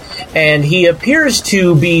blacksmith. And he appears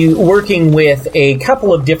to be working with a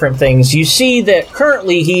couple of different things. You see that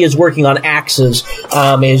currently he is working on axes,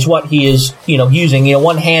 is what he is, using.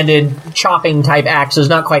 One-handed chopping type axes,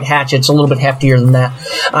 not quite hatchets, a little bit heftier than that.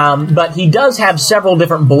 But he does have several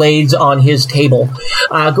different blades on his table.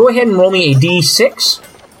 Go ahead and roll me a d6.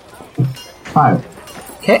 5.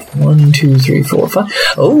 Okay, 1, 2, 3, 4, 5.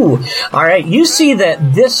 Oh, all right. You see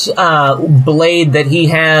that this blade that he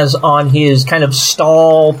has on his kind of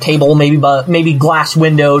stall table, maybe glass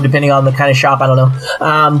window, depending on the kind of shop. I don't know.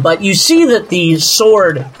 But you see that the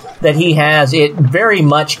sword that he has, it very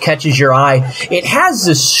much catches your eye. It has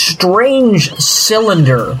this strange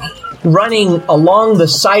cylinder running along the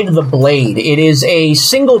side of the blade. It is a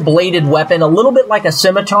single-bladed weapon, a little bit like a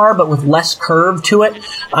scimitar, but with less curve to it.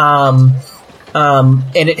 And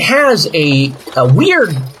it has a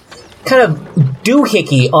weird kind of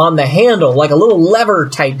doohickey on the handle, like a little lever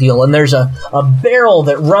type deal, and there's a barrel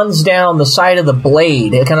that runs down the side of the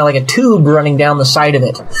blade, kind of like a tube running down the side of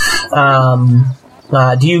it.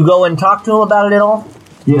 Do you go and talk to him about it at all?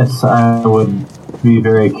 Yes, I would be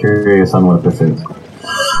very curious on what this is.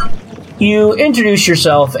 You introduce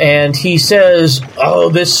yourself, and he says, "Oh,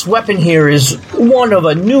 this weapon here is one of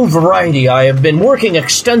a new variety. I have been working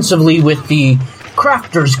extensively with the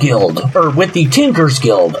Crafters Guild, or with the Tinkers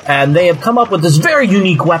Guild, and they have come up with this very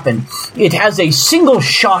unique weapon. It has a single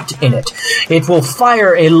shot in it. It will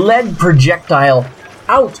fire a lead projectile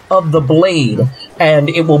out of the blade, and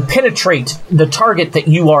it will penetrate the target that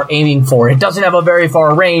you are aiming for. It doesn't have a very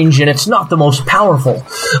far range, and it's not the most powerful,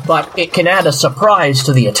 but it can add a surprise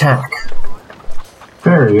to the attack."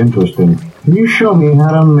 Very interesting. Can you show me how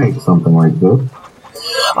to make something like this?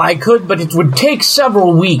 I could, but it would take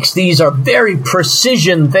several weeks. These are very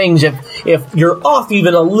precision things. If you're off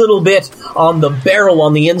even a little bit on the barrel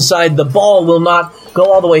on the inside, the ball will not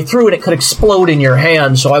go all the way through, and it could explode in your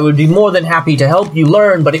hand. So I would be more than happy to help you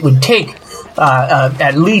learn, but it would take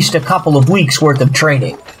at least a couple of weeks worth of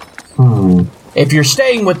training. If you're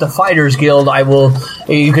staying with the Fighters Guild,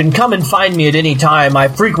 you can come and find me at any time. I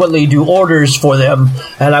frequently do orders for them,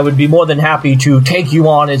 and I would be more than happy to take you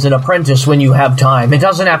on as an apprentice when you have time. It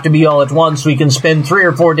doesn't have to be all at once. We can spend 3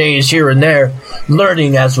 or 4 days here and there,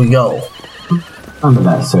 learning as we go. Under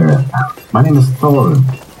that, sir. My name is Thorun.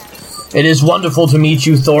 It is wonderful to meet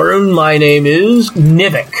you, Thorun. My name is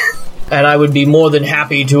Nivik. and I would be more than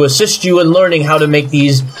happy to assist you in learning how to make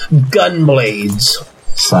these gun blades.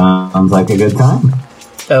 Sounds like a good time.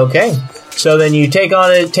 Okay. So then you take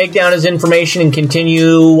down his information and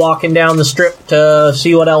continue walking down the strip to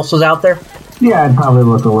see what else was out there? Yeah, I'd probably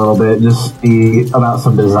look a little bit, just see about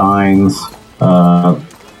some designs,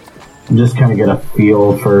 just kind of get a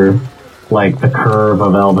feel for, like, the curve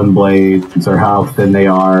of elven blades or how thin they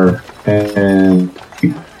are, and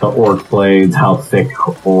the orc blades, how thick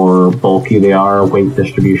or bulky they are, weight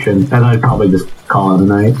distribution, and I'd probably just call it a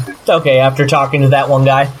night. Okay, after talking to that one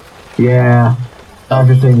guy? Yeah.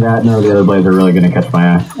 After seeing that, none of the other blades are really going to catch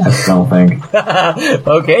my eye, I don't think.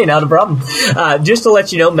 Okay, not a problem. Just to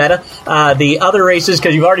let you know, Meta, the other races,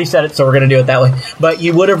 because you've already said it, so we're going to do it that way, but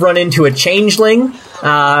you would have run into a changeling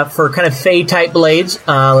for kind of Fey-type blades.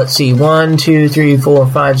 Let's see, 1, 2, 3, 4,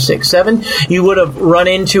 5, 6, 7. You would have run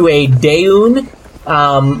into a Daun,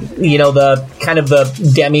 the kind of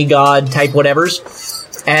the demigod type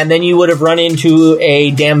whatevers, and then you would have run into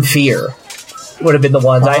a Damphir. Would have been the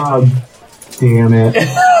ones. Damn it.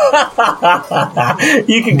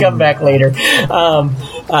 You can come back later.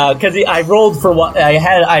 Because I rolled for what I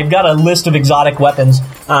had. I've got a list of exotic weapons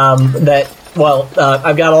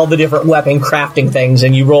I've got all the different weapon crafting things,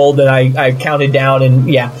 and you rolled, and I counted down, and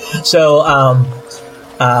yeah. So,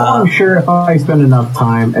 I'm sure if I spend enough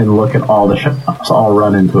time and look at all the shops, I'll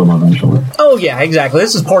run into them eventually. Oh, yeah, exactly.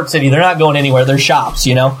 This is Port City. They're not going anywhere. They're shops,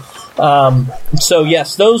 So,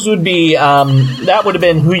 yes, those would be, that would have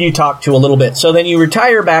been who you talked to a little bit. So then you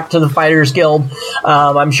retire back to the Fighters Guild.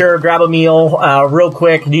 I'm sure grab a meal real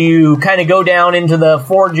quick. Do you kind of go down into the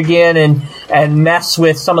forge again and mess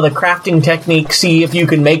with some of the crafting techniques, see if you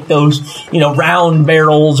can make those, round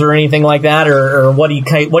barrels or anything like that? Or what do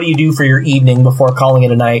you do for your evening before calling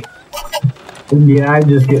it a night? Yeah, I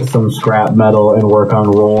just get some scrap metal and work on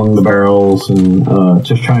rolling the barrels and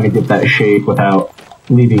just trying to get that shape without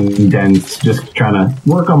leaving dents, just trying to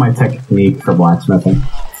work on my technique for blacksmithing.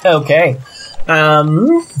 Okay.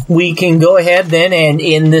 We can go ahead then and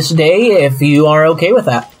end this day if you are okay with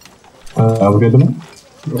that. Sounds good to me.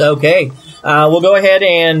 Okay. We'll go ahead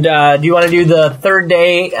and do you want to do the third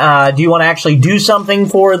day? Do you want to actually do something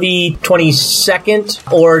for the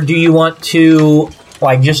 22nd? Or do you want to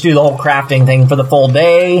just do the whole crafting thing for the full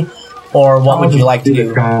day? Or what would you like to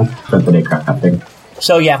do? Saturday crafting.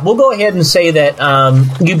 So yeah, we'll go ahead and say that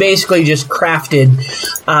you basically just crafted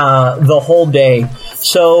the whole day.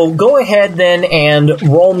 So go ahead then and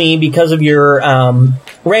roll me, because of your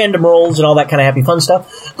random rolls and all that kind of happy fun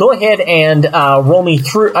stuff. Go ahead and roll me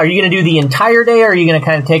through. Are you going to do the entire day, or are you going to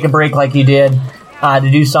kind of take a break like you did to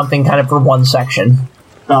do something kind of for one section?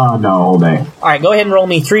 No, all day. All right, go ahead and roll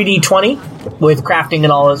me 3d20 with crafting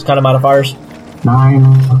and all those kind of modifiers.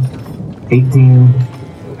 9, 18,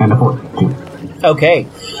 and a 14. Okay.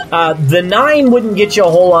 The 9 wouldn't get you a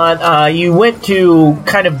whole lot. You went to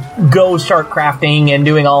kind of go start crafting and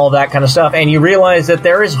doing all of that kind of stuff, and you realize that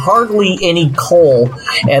there is hardly any coal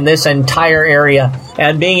in this entire area.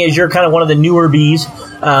 And being as you're kind of one of the newer bees,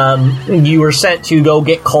 you were sent to go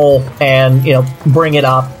get coal and, bring it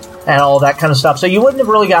up and all that kind of stuff. So you wouldn't have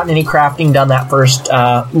really gotten any crafting done that first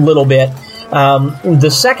little bit. The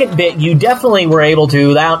second bit, you definitely were able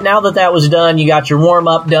to. Now that was done, you got your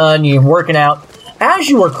warm-up done, you're working out. As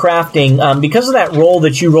you were crafting, because of that roll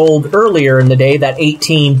that you rolled earlier in the day, that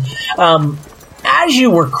 18, as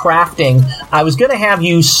you were crafting, I was going to have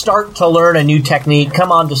you start to learn a new technique,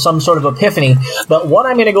 come on to some sort of epiphany. But what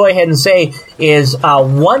I'm going to go ahead and say is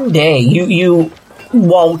one day, you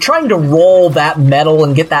while trying to roll that metal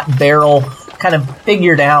and get that barrel kind of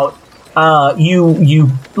figured out,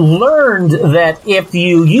 you learned that if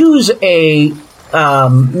you use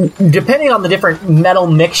depending on the different metal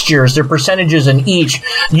mixtures, their percentages in each,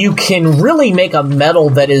 you can really make a metal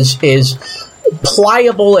that is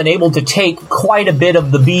pliable and able to take quite a bit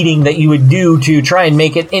of the beating that you would do to try and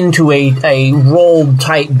make it into a rolled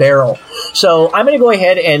type barrel. So I'm going to go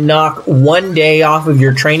ahead and knock 1 day off of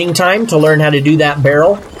your training time to learn how to do that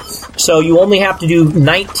barrel. So you only have to do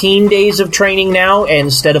 19 days of training now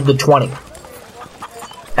instead of the 20.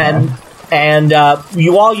 And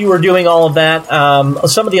while you were doing all of that,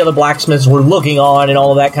 some of the other blacksmiths were looking on and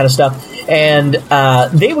all of that kind of stuff. And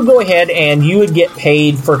they would go ahead and you would get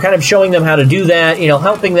paid for kind of showing them how to do that,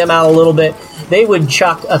 helping them out a little bit. They would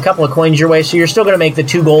chuck a couple of coins your way, so you're still going to make the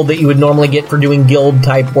 2 gold that you would normally get for doing guild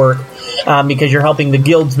type work, because you're helping the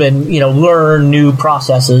guildsmen, learn new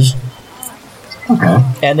processes. Okay.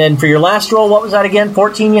 And then for your last roll, what was that again?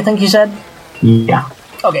 14, you think you said? Yeah.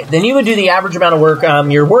 Okay, then you would do the average amount of work.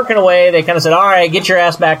 You're working away. They kind of said, all right, get your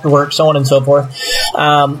ass back to work, so on and so forth.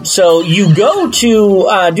 So you go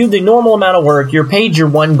to do the normal amount of work. You're paid your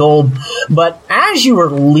 1 gold. But as you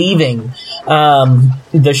were leaving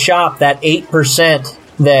the shop, that 8%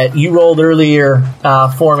 that you rolled earlier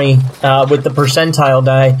for me with the percentile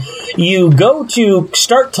die, you go to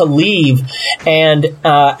start to leave. And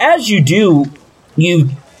as you do, you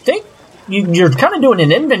think you're kind of doing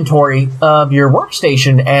an inventory of your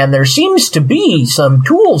workstation, and there seems to be some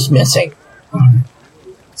tools missing.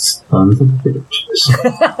 Sons of bitches.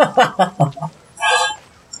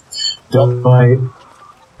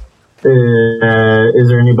 Is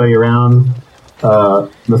there anybody around the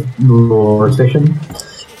workstation?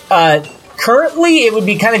 Currently, it would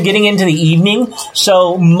be kind of getting into the evening,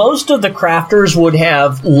 so most of the crafters would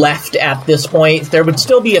have left at this point. There would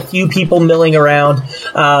still be a few people milling around,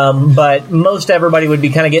 but most everybody would be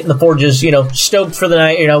kind of getting the forges, stoked for the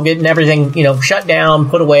night, getting everything, shut down,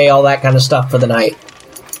 put away, all that kind of stuff for the night.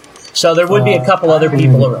 So there would be a couple other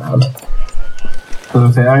people around. So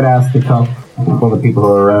I'd ask a couple of the people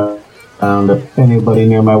who are around if anybody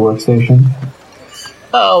near my workstation.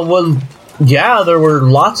 Oh, well... Yeah, there were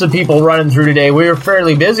lots of people running through today. We were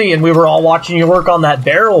fairly busy, and we were all watching you work on that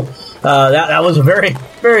barrel. That was a very,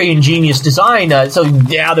 very ingenious design. So,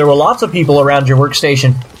 yeah, there were lots of people around your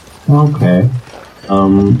workstation. Okay.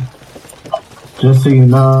 Just so you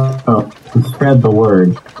know, spread the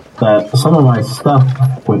word that some of my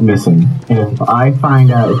stuff went missing. If I find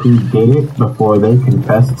out who did it before they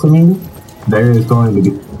confess to me, there is going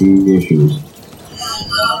to be issues.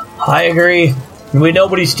 I agree.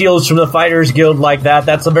 Nobody steals from the Fighters Guild like that.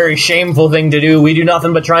 That's a very shameful thing to do. We do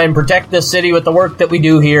nothing but try and protect this city with the work that we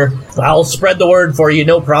do here. I'll spread the word for you,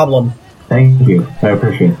 no problem. Thank you. I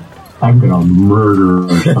appreciate it. I'm gonna murder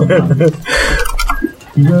or something.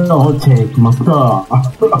 Don't take my stuff.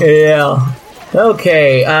 Yeah.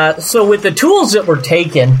 Okay, so with the tools that were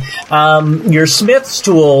taken, your smith's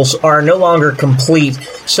tools are no longer complete.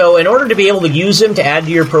 So in order to be able to use them to add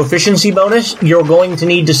to your proficiency bonus, you're going to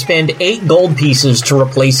need to spend 8 gold pieces to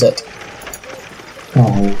replace it.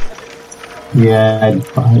 Oh. Yeah,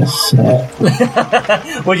 I'd buy a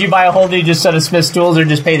set. Would you buy a whole new just set of smith's tools, or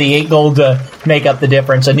just pay the 8 gold to make up the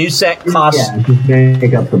difference? A new set costs... Yeah, just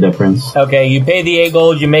make up the difference. Okay, you pay the 8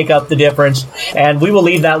 gold, you make up the difference, and we will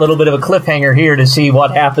leave that little bit of a cliffhanger here to see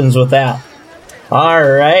what happens with that.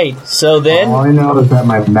 Alright, so then... All I know is that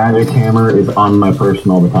my magic hammer is on my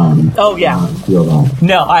person all the time. Oh, yeah.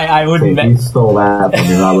 No, I wouldn't... If you stole that from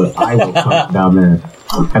me, I will come down there.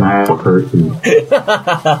 And I will hurt you.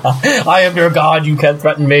 I am your god, you can't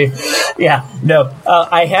threaten me. Yeah, no.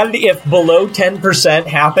 I had, if below 10%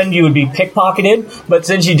 happened, you would be pickpocketed, but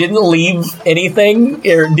since you didn't leave anything,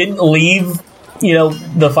 or didn't leave,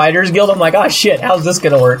 the Fighters Guild, I'm like, oh shit, how's this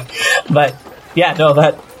gonna work? But, yeah, no,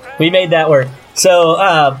 we made that work.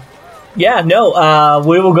 So,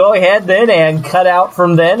 we will go ahead then and cut out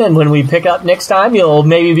from then, and when we pick up next time, you'll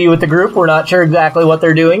maybe be with the group. We're not sure exactly what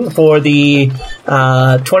they're doing for the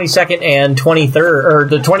 22nd and 23rd, or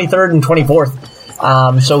the 23rd and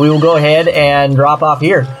 24th. So we will go ahead and drop off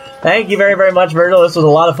here. Thank you very, very much, Virgil. This was a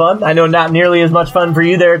lot of fun. I know not nearly as much fun for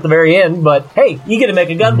you there at the very end, but hey, you get to make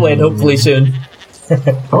a gunblade hopefully soon.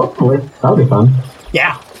 Hopefully. That'll be fun.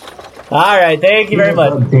 Yeah. All right, thank you very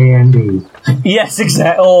much. Dandy. Yes,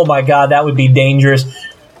 exactly. Oh my god, that would be dangerous.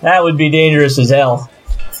 That would be dangerous as hell.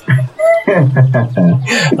 All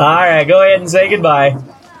right, go ahead and say goodbye.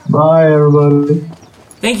 Bye, everybody.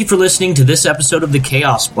 Thank you for listening to this episode of the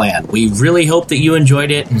Chaos Plan. We really hope that you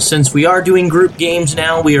enjoyed it, and since we are doing group games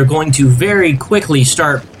now, we are going to very quickly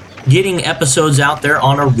start getting episodes out there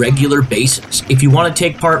on a regular basis. If you want to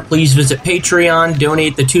take part, please visit Patreon,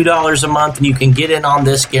 donate the $2 a month, and you can get in on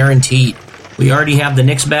this guaranteed. We already have the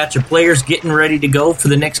next batch of players getting ready to go for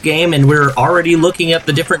the next game, and we're already looking at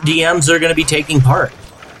the different DMs that are going to be taking part.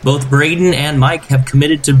 Both Braden and Mike have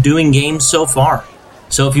committed to doing games so far.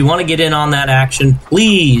 So if you want to get in on that action,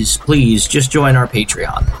 please just join our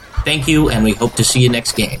Patreon. Thank you, and we hope to see you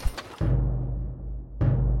next game.